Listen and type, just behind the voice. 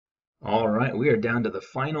All right, we are down to the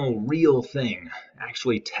final real thing,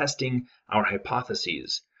 actually testing our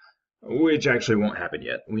hypotheses, which actually won't happen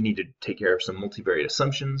yet. We need to take care of some multivariate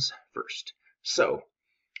assumptions first. So,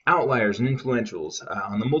 outliers and influentials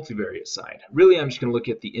on the multivariate side. Really, I'm just going to look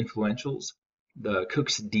at the influentials, the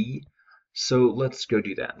Cook's D. So let's go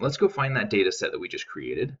do that. Let's go find that data set that we just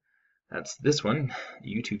created. That's this one,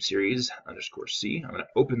 YouTube series _C. I'm going to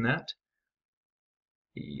open that.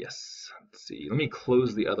 Yes, let's see. Let me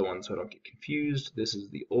close the other one so I don't get confused. This is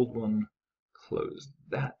the old one. Close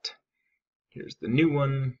that. Here's the new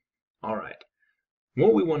one. All right.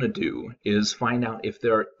 What we want to do is find out if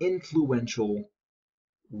there are influential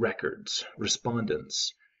records,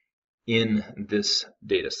 respondents, in this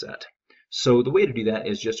data set. So the way to do that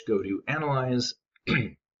is just go to Analyze,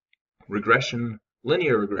 Regression,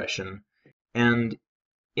 Linear Regression, and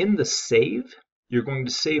in the Save, you're going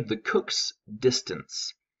to save the Cook's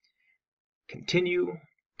distance. Continue,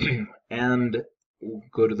 and we'll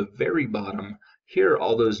go to the very bottom. Here are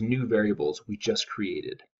all those new variables we just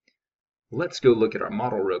created. Let's go look at our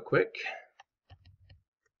model real quick.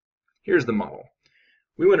 Here's the model.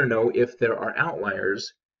 We want to know if there are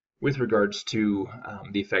outliers with regards to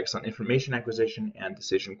the effects on information acquisition and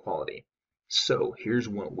decision quality. So here's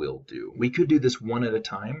what we'll do. We could do this one at a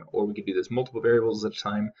time, or we could do this multiple variables at a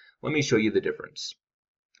time. Let me show you the difference.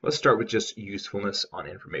 Let's start with just usefulness on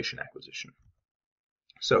information acquisition.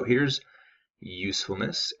 So here's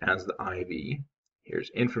usefulness as the IV. Here's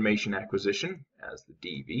information acquisition as the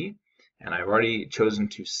DV. And I've already chosen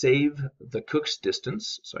to save the Cook's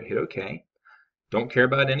distance, so I hit OK. Don't care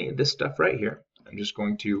about any of this stuff right here. I'm just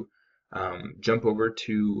going to jump over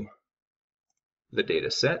to the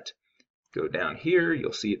data set. Go down here,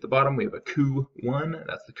 you'll see at the bottom we have a Q1,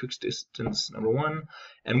 that's the Cook's distance number 1,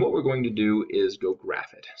 and what we're going to do is go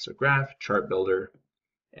graph it. So graph, chart builder,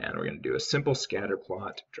 and we're going to do a simple scatter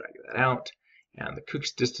plot, drag that out, and the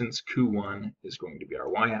Cook's distance Q1 is going to be our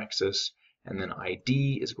y-axis, and then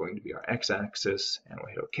ID is going to be our x-axis, and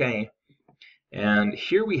we'll hit OK. And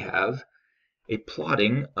here we have a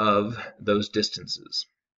plotting of those distances.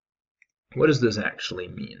 What does this actually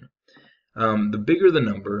mean? The bigger the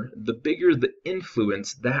number, the bigger the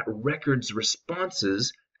influence that record's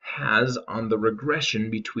responses has on the regression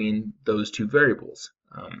between those two variables,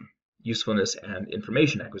 usefulness and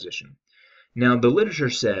information acquisition. Now, the literature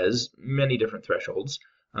says many different thresholds.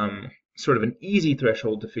 Sort of an easy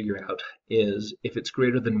threshold to figure out is if it's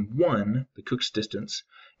greater than 1, the Cook's distance.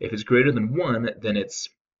 If it's greater than 1, then it's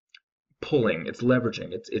pulling, it's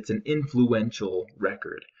leveraging, it's an influential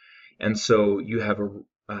record. And so you have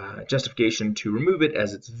a justification to remove it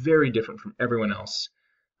as it's very different from everyone else.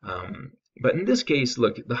 But in this case,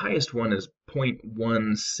 look, the highest one is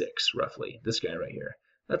 0.16 roughly, this guy right here.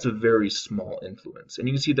 That's a very small influence. And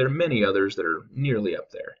you can see there are many others that are nearly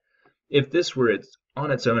up there. If this were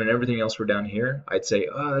on its own and everything else were down here, I'd say,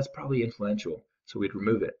 oh, that's probably influential, so we'd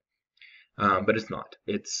remove it. But it's not.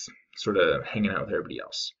 It's sort of hanging out with everybody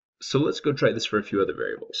else. So let's go try this for a few other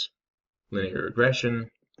variables. Linear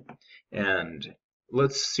regression, and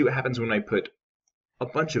let's see what happens when I put a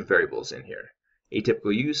bunch of variables in here.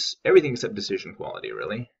 Atypical use, everything except decision quality,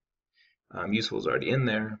 really. Useful is already in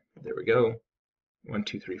there. There we go. 1,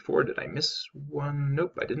 2, 3, 4. Did I miss one?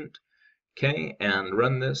 Nope, I didn't. Okay, and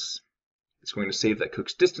run this. It's going to save that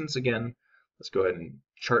Cook's distance again. Let's go ahead and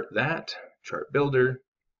chart that, chart builder,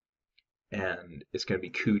 and it's going to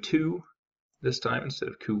be Q2 this time instead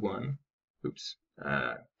of Q1. Oops,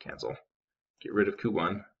 cancel. Get rid of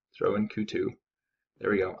Q1, throw in Q2. There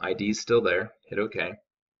we go, ID is still there, hit OK.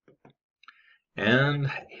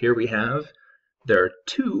 And here we have, there are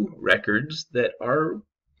 2 records that are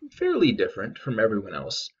fairly different from everyone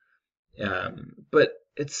else, but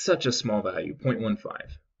it's such a small value, 0.15.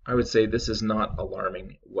 I would say this is not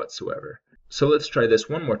alarming whatsoever. So let's try this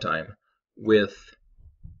one more time with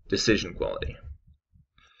decision quality.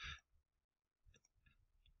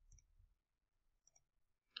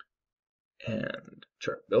 And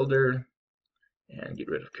chart builder, and get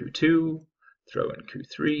rid of Q2, throw in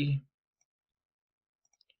Q3,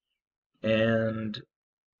 and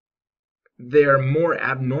they are more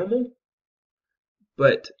abnormal,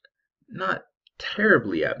 but not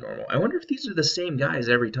terribly abnormal. I wonder if these are the same guys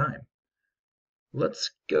every time. Let's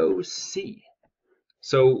go see.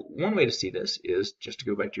 So one way to see this is just to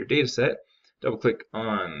go back to your data set, double click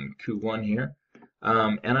on Q1 here,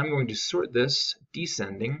 and I'm going to sort this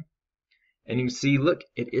descending. And you can see, look,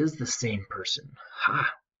 it is the same person.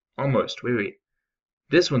 Ha! Almost. Wait.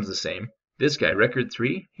 This one's the same. This guy, record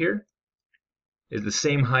 3 here, is the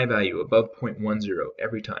same high value, above 0.10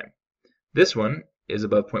 every time. This one is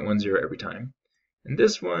above 0.10 every time. And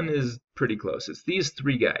this one is pretty close. It's these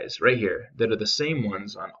three guys right here that are the same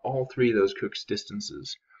ones on all three of those Cook's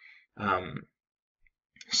distances.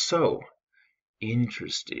 So,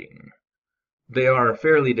 interesting. They are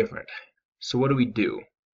fairly different. So what do we do?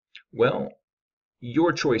 Well,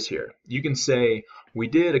 your choice here. You can say, we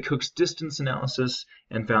did a Cook's distance analysis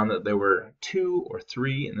and found that there were 2 or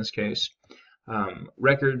 3, in this case,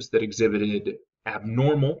 records that exhibited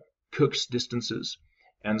abnormal Cook's distances,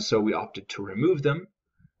 and so we opted to remove them.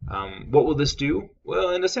 What will this do?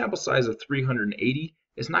 Well, in a sample size of 380,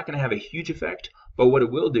 it's not going to have a huge effect, but what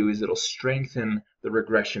it will do is it'll strengthen the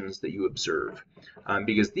regressions that you observe.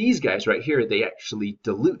 Because these guys right here, they actually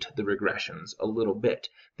dilute the regressions a little bit.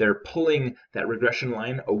 They're pulling that regression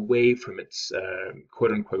line away from its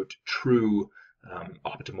quote-unquote true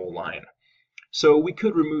optimal line. So we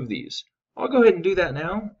could remove these. I'll go ahead and do that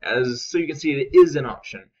now, so you can see it is an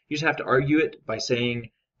option. You just have to argue it by saying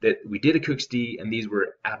that we did a Cook's D and these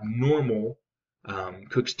were abnormal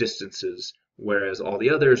Cook's distances, whereas all the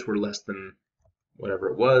others were less than whatever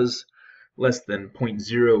it was, less than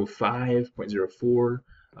 0.05,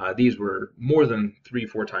 0.04. These were more than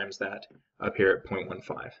 3-4 times that up here at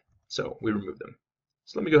 0.15. So we removed them.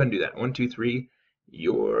 So let me go ahead and do that. 1, 2, 3.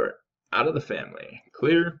 You're out of the family.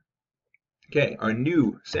 Clear? Okay, our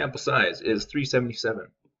new sample size is 377. Let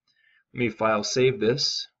me file save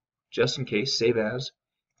this, just in case, save as.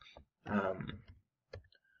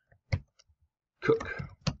 Cook.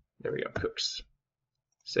 There we go, Cooks.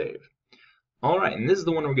 Save. All right, and this is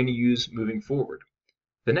the one we're going to use moving forward.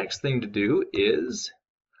 The next thing to do is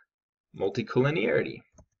multicollinearity.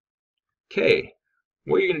 Okay,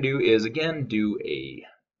 what you're going to do is, again, do a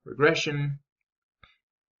regression,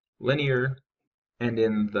 linear, and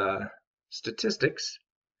in the statistics,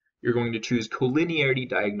 you're going to choose collinearity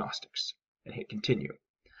diagnostics and hit continue.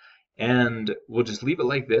 And we'll just leave it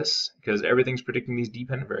like this because everything's predicting these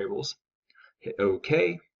dependent variables. Hit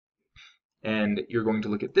OK. And you're going to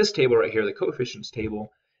look at this table right here, the coefficients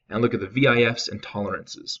table, and look at the VIFs and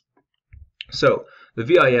tolerances. So the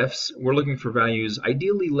VIFs, we're looking for values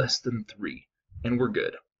ideally less than 3, and we're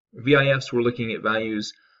good. VIFs, we're looking at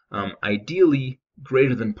values ideally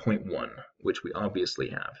greater than 0.1, which we obviously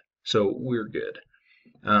have. So we're good.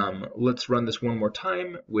 Let's run this one more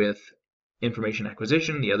time with information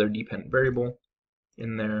acquisition, the other dependent variable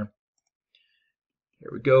in there. Here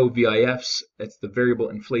we go, VIFs, it's the variable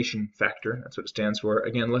inflation factor, that's what it stands for.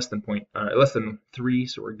 Again, less than 3,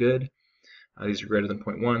 so we're good. These are greater than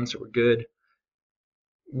 0.1, so we're good.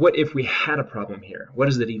 What if we had a problem here? What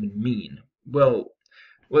does that even mean? Well,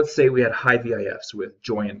 let's say we had high VIFs with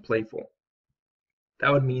joy and playful.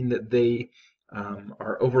 That would mean that they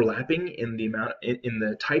are overlapping in the amount, in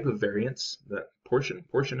the type of variance, the portion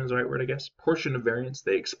is the right word, I guess, portion of variance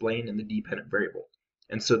they explain in the dependent variable.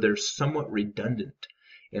 And so they're somewhat redundant.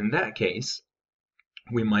 In that case,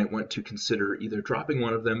 we might want to consider either dropping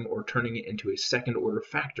one of them or turning it into a second order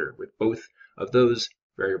factor with both of those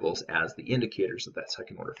variables as the indicators of that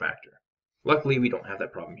second order factor. Luckily, we don't have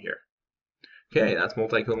that problem here. Okay, that's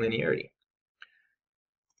multicollinearity.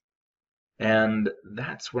 And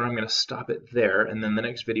that's where I'm going to stop it there, and then the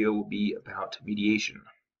next video will be about mediation.